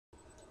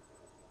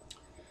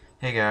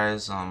Hey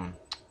guys,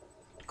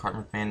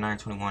 Cartman Fan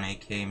 921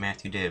 aka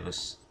Matthew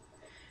Davis,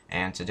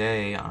 and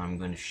today I'm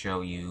going to show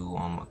you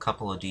a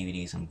couple of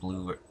DVDs and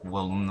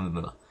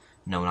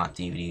no, not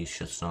DVDs,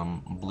 just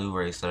some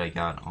Blu-rays that I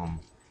got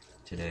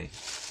today.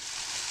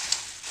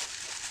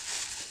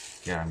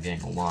 Yeah, I'm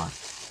getting a lot,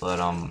 but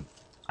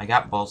I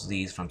got both of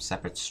these from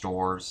separate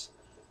stores,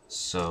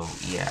 so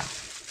yeah.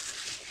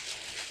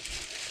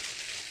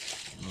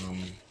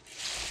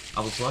 I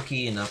was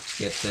lucky enough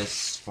to get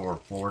this for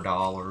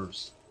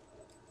 $4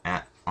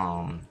 at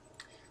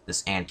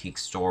this antique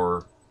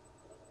store,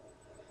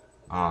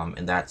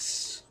 and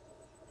that's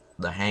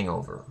The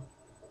Hangover,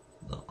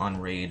 the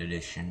unrated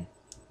edition.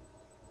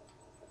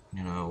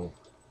 You know,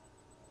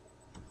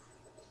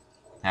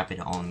 happy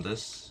to own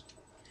this.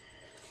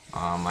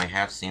 I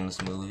have seen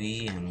this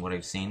movie, and what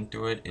I've seen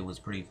through it, it was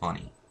pretty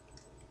funny.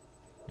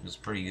 It was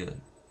pretty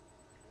good.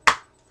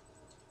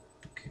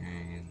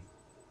 Okay.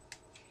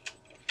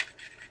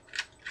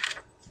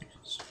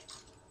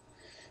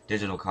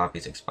 Digital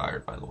copies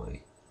expired, by the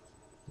way.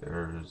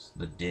 There's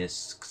the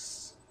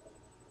discs.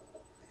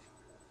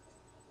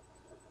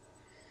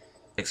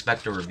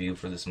 Expect a review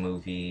for this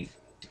movie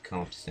to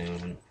come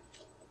soon.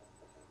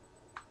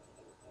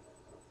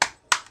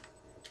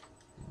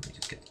 Let me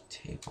just get the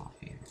tape off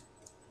here.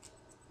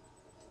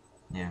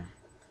 Yeah.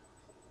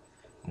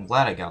 I'm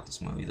glad I got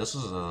this movie. This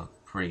was a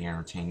pretty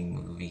entertaining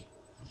movie.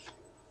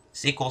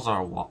 Sequels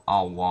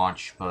I'll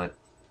watch, but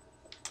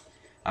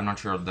I'm not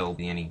sure if they'll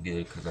be any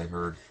good because I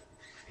heard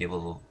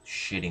people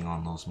shitting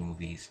on those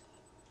movies.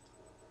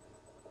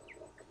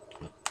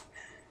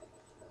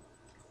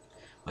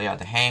 But yeah,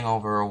 The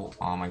Hangover,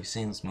 I've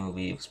seen this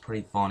movie. It was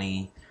pretty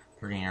funny,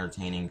 pretty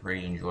entertaining,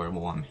 pretty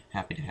enjoyable. I'm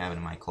happy to have it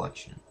in my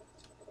collection.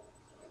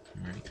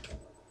 Alright.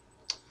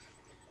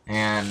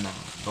 And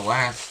the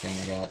last thing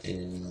I got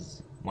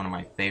is one of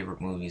my favorite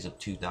movies of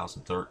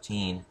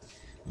 2013,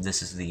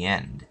 This Is the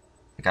End.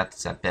 I got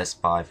this at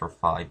Best Buy for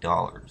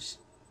 $5.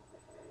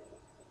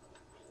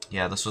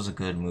 Yeah, this was a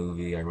good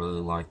movie. I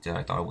really liked it.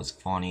 I thought it was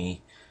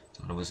funny,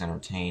 thought it was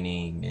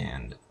entertaining,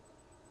 and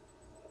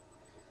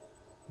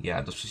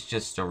yeah, this was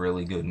just a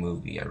really good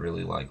movie. I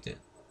really liked it.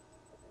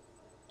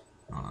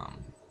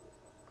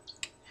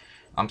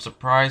 I'm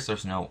surprised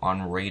there's no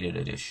unrated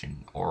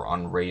edition or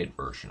unrated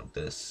version of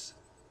this.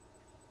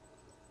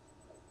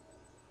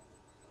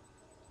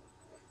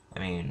 I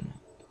mean,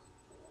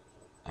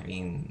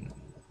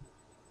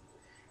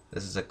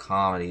 this is a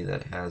comedy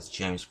that has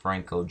James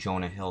Franco,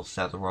 Jonah Hill,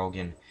 Seth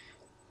Rogen,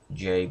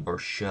 Jay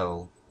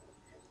Baruchel,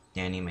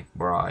 Danny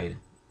McBride,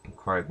 and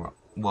Craig.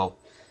 Well,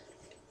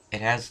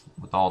 it has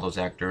with all those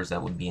actors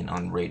that would be in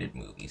unrated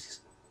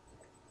movies.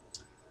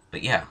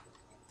 But yeah,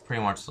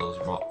 pretty much those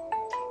are all.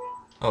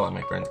 Oh, and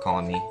my friend's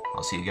calling me.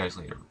 I'll see you guys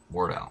later.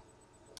 Word out.